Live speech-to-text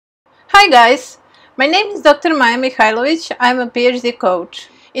Hi guys, my name is Dr. Maja Mihailovic. I'm a PhD coach.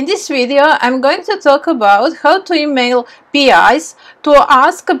 In this video, I'm going to talk about how to email PIs to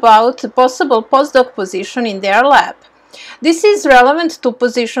ask about a possible postdoc position in their lab. This is relevant to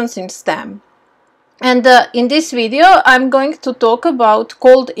positions in STEM. And in this video, I'm going to talk about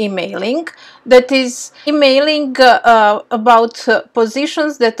cold emailing, that is, emailing about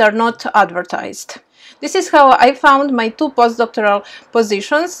positions that are not advertised. This is how I found my two postdoctoral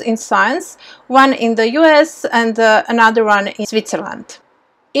positions in science, one in the US and another one in Switzerland.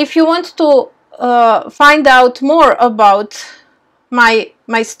 If you want to find out more about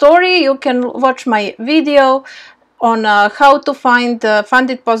my story, you can watch my video on how to find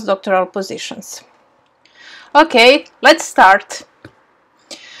funded postdoctoral positions. Okay, let's start.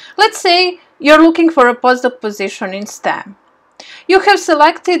 Let's say you're looking for a postdoc position in STEM. You have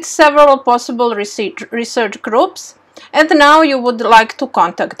selected several possible research groups and now you would like to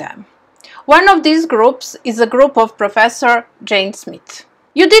contact them. One of these groups is a group of Professor Jane Smith.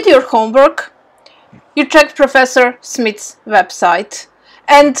 You did your homework, you checked Professor Smith's website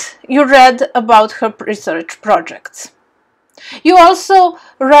and you read about her research projects. You also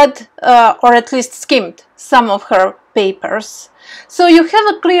read or at least skimmed some of her papers, so you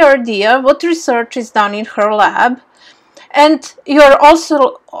have a clear idea what research is done in her lab, and you're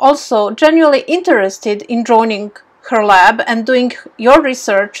also genuinely interested in joining her lab and doing your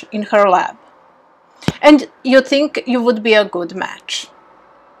research in her lab. And you think you would be a good match.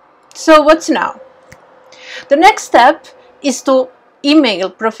 So what's now? The next step is to email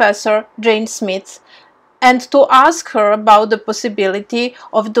Professor Jane Smith and to ask her about the possibility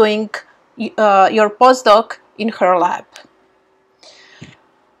of doing your postdoc in her lab.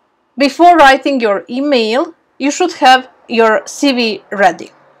 Before writing your email, you should have your CV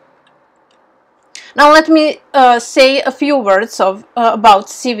ready. Now let me say a few words about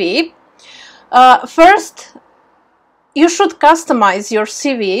CV. First, you should customize your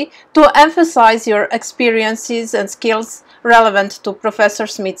CV to emphasize your experiences and skills relevant to Professor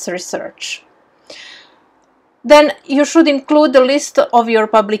Smith's research. Then you should include a list of your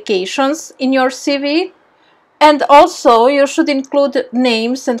publications in your CV, and also you should include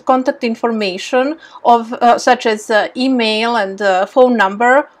names and contact information of such as email and phone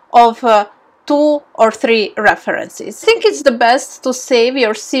number of 2 or 3 references. I think it's the best to save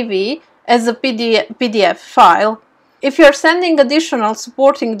your CV as a PDF file. If you're sending additional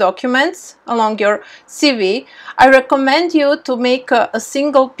supporting documents along your CV, I recommend you to make a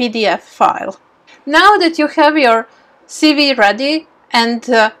single PDF file. Now that you have your CV ready and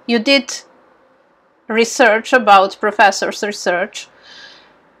you did research about professor's research,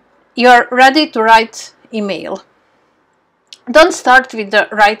 you're ready to write email. Don't start with the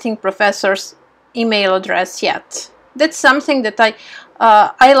writing professor's email address yet. That's something that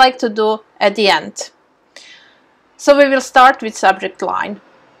I like to do at the end. So we will start with subject line.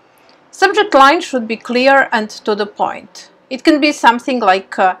 Subject line should be clear and to the point. It can be something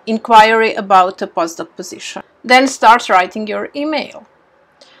like inquiry about a postdoc position. Then start writing your email.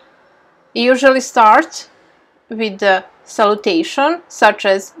 You usually start with the salutation, such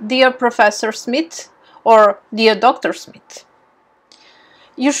as Dear Professor Smith or Dear Dr. Smith.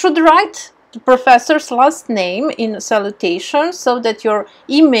 You should write the professor's last name in salutation so that your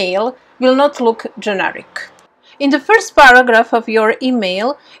email will not look generic. In the first paragraph of your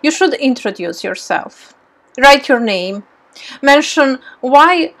email, you should introduce yourself. Write your name. Mention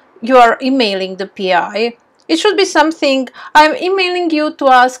why you are emailing the PI. It should be something, I'm emailing you to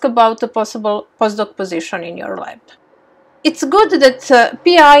ask about a possible postdoc position in your lab. It's good that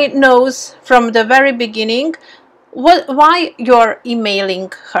PI knows from the very beginning why you're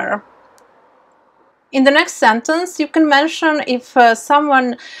emailing her. In the next sentence, you can mention if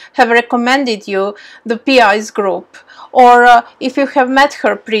someone have recommended you the PI's group, or if you have met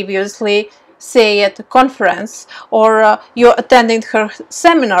her previously, say at a conference, or you attended her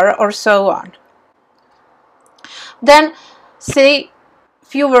seminar, or so on. Then say a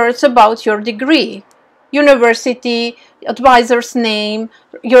few words about your degree, university, advisor's name,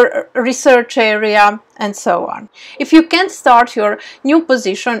 your research area, and so on. If you can't start your new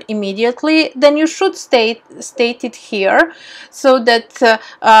position immediately, then you should state it here so that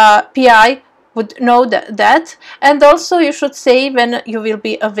PI would know that, and also you should say when you will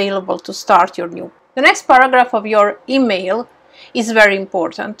be available to start your new. The next paragraph of your email is very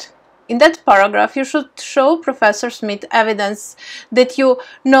important. In that paragraph, you should show Professor Smith evidence that you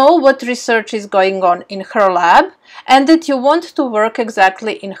know what research is going on in her lab and that you want to work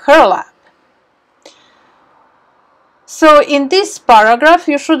exactly in her lab. So in this paragraph,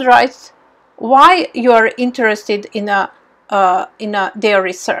 you should write why you are interested in their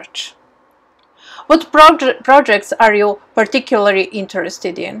research. What projects are you particularly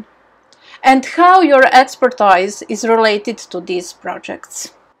interested in? And how your expertise is related to these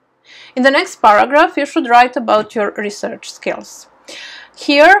projects. In the next paragraph, you should write about your research skills.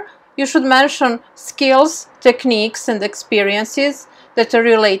 Here, you should mention skills, techniques, and experiences that are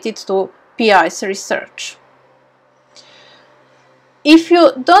related to PI's research. If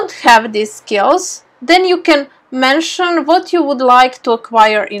you don't have these skills, then you can mention what you would like to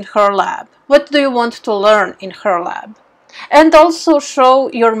acquire in her lab. What do you want to learn in her lab? And also show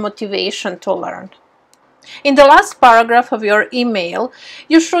your motivation to learn. In the last paragraph of your email,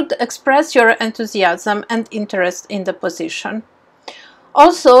 you should express your enthusiasm and interest in the position.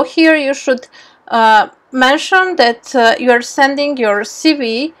 Also, here you should mention that you are sending your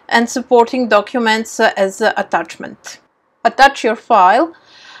CV and supporting documents as an attachment. Attach your file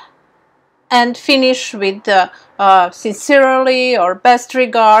and finish with sincerely or best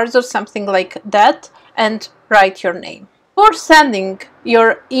regards or something like that, and write your name. Before sending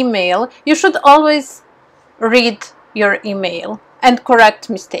your email, you should always read your email and correct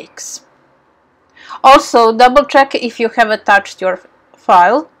mistakes. Also, double check if you have attached your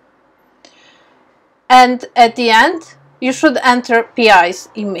file. And at the end, you should enter PI's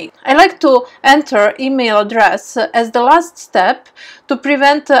email. I like to enter email address as the last step to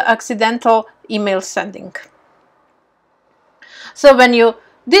prevent accidental email sending. So when you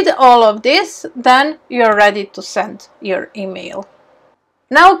did all of this, then you're ready to send your email.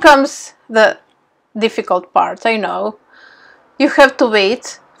 Now comes the difficult part, I know. You have to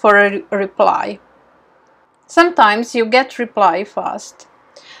wait for a reply. Sometimes you get reply fast,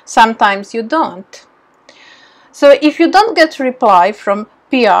 sometimes you don't. So if you don't get reply from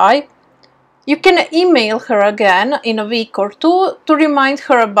PI, you can email her again in a week or two to remind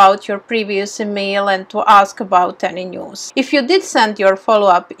her about your previous email and to ask about any news. If you did send your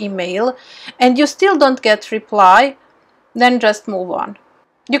follow-up email and you still don't get reply, then just move on.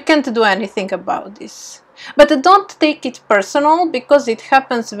 You can't do anything about this. But don't take it personal, because it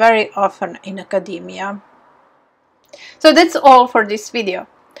happens very often in academia. So that's all for this video.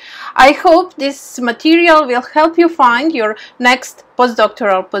 I hope this material will help you find your next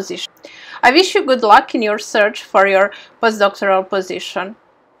postdoctoral position. I wish you good luck in your search for your postdoctoral position.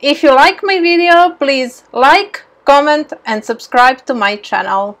 If you like my video, please like, comment and subscribe to my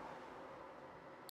channel.